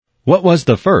What was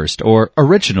the first or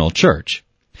original church?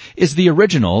 Is the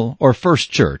original or first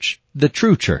church the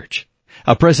true church?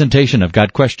 A presentation of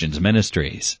God Questions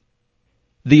Ministries.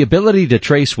 The ability to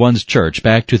trace one's church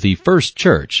back to the first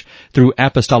church through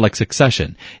apostolic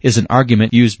succession is an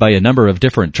argument used by a number of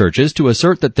different churches to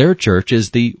assert that their church is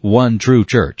the one true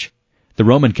church. The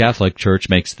Roman Catholic Church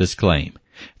makes this claim.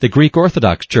 The Greek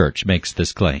Orthodox Church makes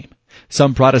this claim.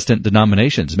 Some Protestant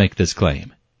denominations make this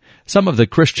claim. Some of the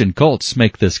Christian cults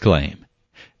make this claim.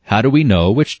 How do we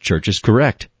know which church is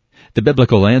correct? The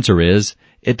biblical answer is,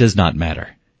 it does not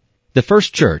matter. The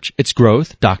first church, its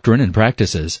growth, doctrine, and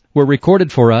practices were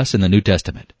recorded for us in the New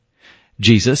Testament.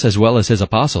 Jesus, as well as his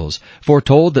apostles,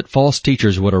 foretold that false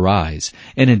teachers would arise,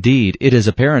 and indeed it is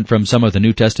apparent from some of the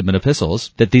New Testament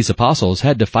epistles that these apostles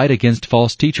had to fight against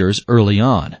false teachers early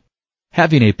on.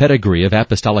 Having a pedigree of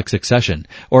apostolic succession,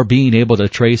 or being able to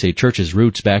trace a church's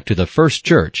roots back to the first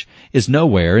church, is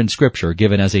nowhere in Scripture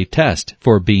given as a test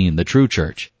for being the true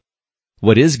church.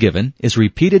 What is given is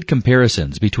repeated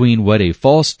comparisons between what a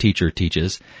false teacher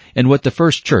teaches and what the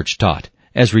first church taught,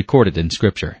 as recorded in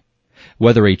Scripture.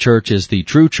 Whether a church is the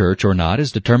true church or not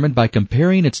is determined by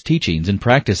comparing its teachings and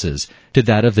practices to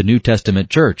that of the New Testament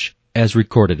church, as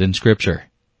recorded in Scripture.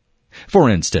 For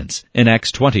instance, in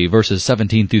Acts 20 verses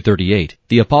 17 through 38,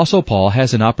 the Apostle Paul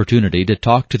has an opportunity to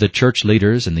talk to the church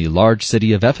leaders in the large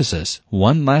city of Ephesus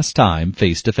one last time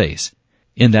face to face.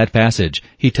 In that passage,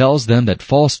 he tells them that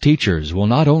false teachers will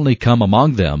not only come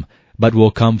among them, but will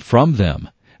come from them,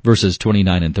 verses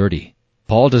 29 and 30.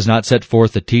 Paul does not set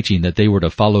forth the teaching that they were to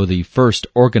follow the first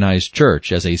organized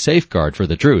church as a safeguard for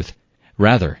the truth.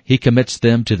 Rather, he commits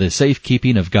them to the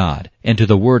safekeeping of God and to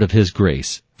the word of his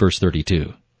grace, verse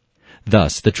 32.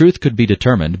 Thus, the truth could be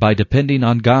determined by depending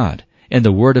on God and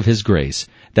the word of his grace,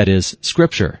 that is,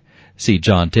 Scripture. See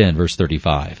John 10, verse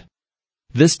 35.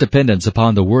 This dependence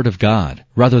upon the Word of God,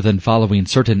 rather than following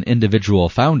certain individual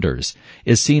founders,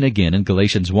 is seen again in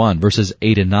Galatians 1, verses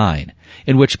 8 and 9,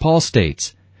 in which Paul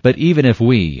states, "But even if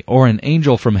we, or an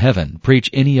angel from heaven, preach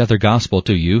any other gospel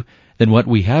to you than what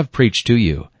we have preached to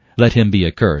you, let him be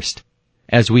accursed.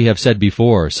 As we have said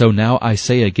before, so now I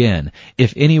say again,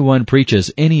 if anyone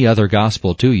preaches any other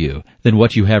gospel to you than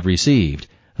what you have received,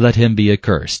 let him be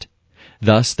accursed."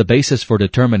 Thus, the basis for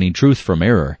determining truth from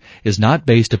error is not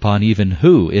based upon even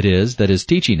who it is that is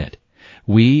teaching it,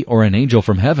 we or an angel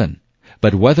from heaven,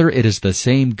 but whether it is the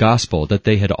same gospel that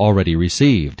they had already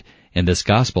received, and this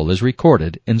gospel is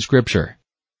recorded in Scripture.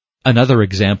 Another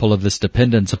example of this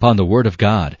dependence upon the Word of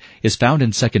God is found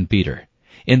in 2 Peter.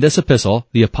 In this epistle,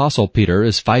 the Apostle Peter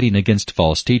is fighting against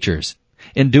false teachers.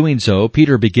 In doing so,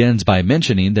 Peter begins by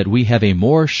mentioning that we have a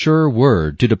more sure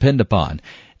word to depend upon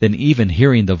than even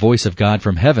hearing the voice of God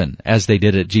from heaven, as they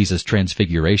did at Jesus'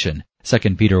 transfiguration,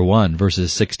 2 Peter 1,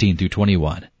 verses 16 through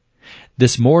 21.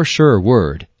 This more sure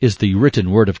word is the written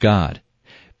Word of God.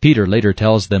 Peter later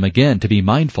tells them again to be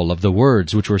mindful of the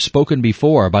words which were spoken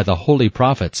before by the holy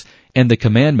prophets and the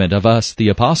commandment of us, the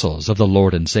apostles of the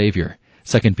Lord and Savior,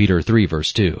 2 Peter 3,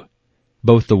 verse 2.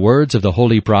 Both the words of the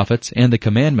holy prophets and the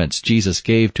commandments Jesus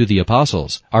gave to the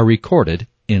apostles are recorded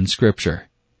in Scripture.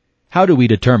 How do we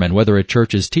determine whether a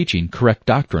church is teaching correct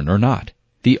doctrine or not?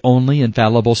 The only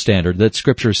infallible standard that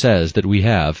Scripture says that we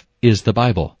have is the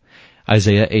Bible.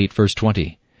 Isaiah 8, verse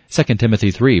 20, 2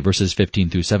 Timothy 3, verses 15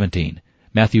 through 17,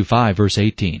 Matthew 5, verse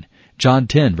 18, John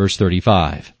 10, verse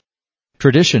 35.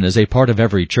 Tradition is a part of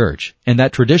every church, and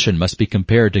that tradition must be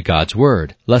compared to God's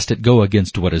Word, lest it go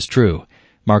against what is true.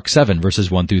 Mark 7, verses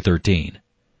 1 through 13.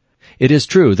 It is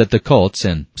true that the cults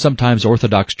and sometimes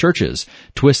Orthodox churches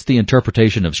twist the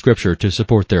interpretation of Scripture to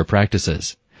support their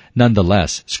practices.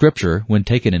 Nonetheless, Scripture, when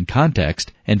taken in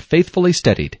context and faithfully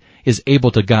studied, is able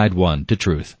to guide one to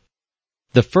truth.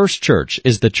 The first church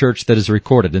is the church that is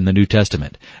recorded in the New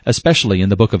Testament, especially in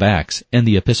the book of Acts and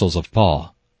the epistles of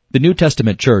Paul. The New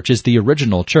Testament church is the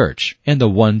original church and the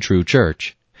one true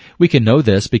church. We can know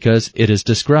this because it is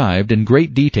described in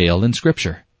great detail in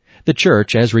Scripture. The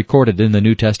church, as recorded in the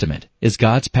New Testament, is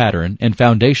God's pattern and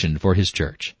foundation for His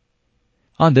church.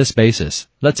 On this basis,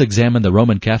 let's examine the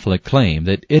Roman Catholic claim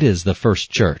that it is the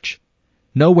first church.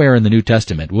 Nowhere in the New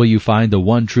Testament will you find the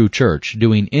one true church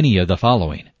doing any of the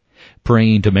following: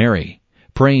 praying to Mary,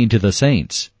 praying to the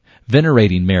saints,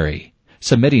 venerating Mary,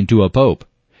 submitting to a pope,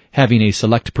 having a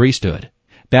select priesthood,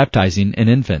 baptizing an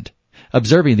infant,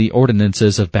 observing the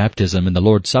ordinances of baptism and the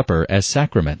Lord's Supper as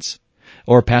sacraments,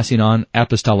 or passing on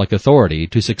apostolic authority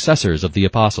to successors of the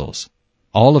apostles.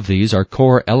 All of these are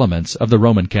core elements of the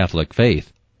Roman Catholic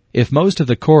faith. If most of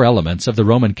the core elements of the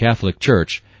Roman Catholic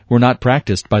Church were not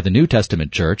practiced by the New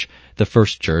Testament Church, the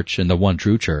first church and the one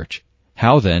true church,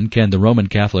 how then can the Roman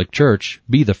Catholic Church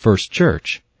be the first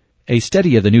church? A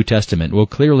study of the New Testament will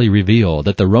clearly reveal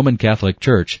that the Roman Catholic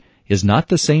Church is not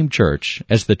the same church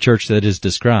as the church that is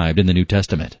described in the New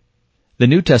Testament. The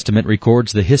New Testament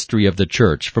records the history of the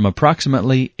church from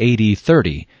approximately AD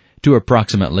 30 to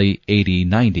approximately AD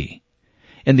 90.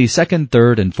 In the 2nd,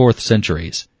 3rd, and 4th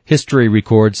centuries, history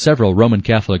records several Roman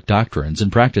Catholic doctrines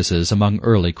and practices among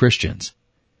early Christians.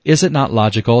 Is it not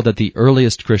logical that the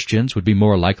earliest Christians would be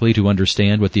more likely to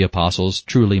understand what the apostles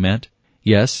truly meant?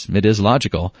 Yes, it is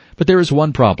logical, but there is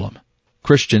one problem.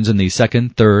 Christians in the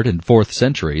 2nd, 3rd, and 4th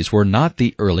centuries were not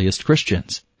the earliest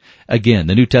Christians. Again,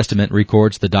 the New Testament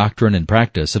records the doctrine and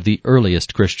practice of the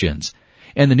earliest Christians,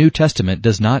 and the New Testament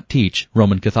does not teach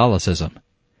Roman Catholicism.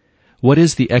 What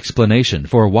is the explanation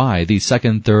for why the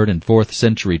 2nd, 3rd, and 4th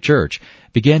century church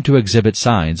began to exhibit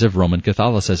signs of Roman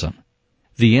Catholicism?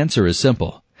 The answer is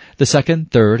simple. The 2nd,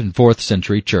 3rd, and 4th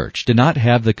century church did not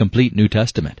have the complete New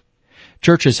Testament.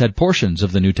 Churches had portions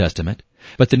of the New Testament,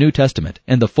 but the New Testament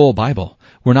and the full Bible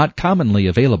were not commonly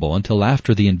available until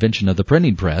after the invention of the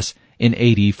printing press in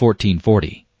AD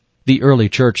 1440. The early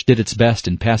church did its best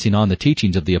in passing on the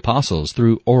teachings of the apostles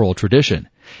through oral tradition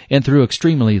and through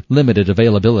extremely limited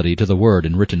availability to the Word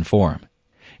in written form.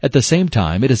 At the same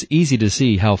time, it is easy to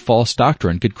see how false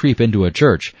doctrine could creep into a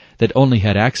church that only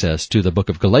had access to the book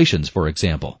of Galatians, for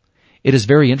example. It is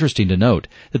very interesting to note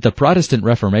that the Protestant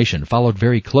Reformation followed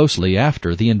very closely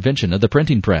after the invention of the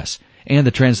printing press and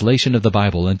the translation of the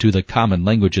Bible into the common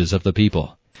languages of the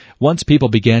people. Once people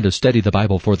began to study the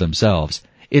Bible for themselves,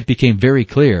 it became very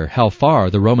clear how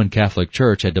far the Roman Catholic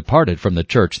Church had departed from the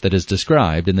church that is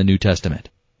described in the New Testament.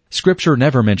 Scripture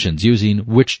never mentions using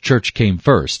which church came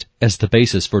first as the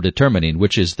basis for determining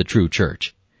which is the true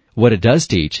church. What it does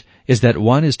teach is that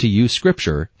one is to use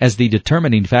Scripture as the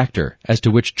determining factor as to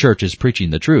which church is preaching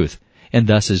the truth, and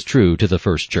thus is true to the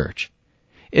first church.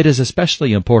 It is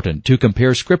especially important to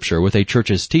compare Scripture with a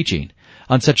church's teaching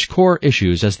on such core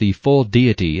issues as the full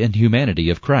deity and humanity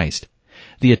of Christ,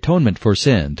 the atonement for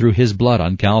sin through His blood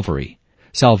on Calvary,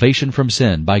 salvation from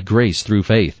sin by grace through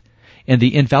faith, and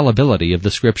the infallibility of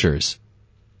the Scriptures.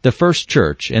 The first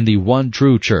church and the one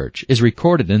true church is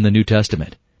recorded in the New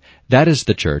Testament. That is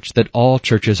the church that all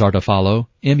churches are to follow,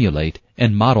 emulate,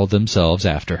 and model themselves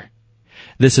after.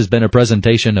 This has been a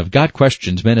presentation of God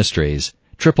Questions Ministries,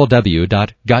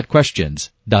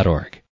 www.godquestions.org.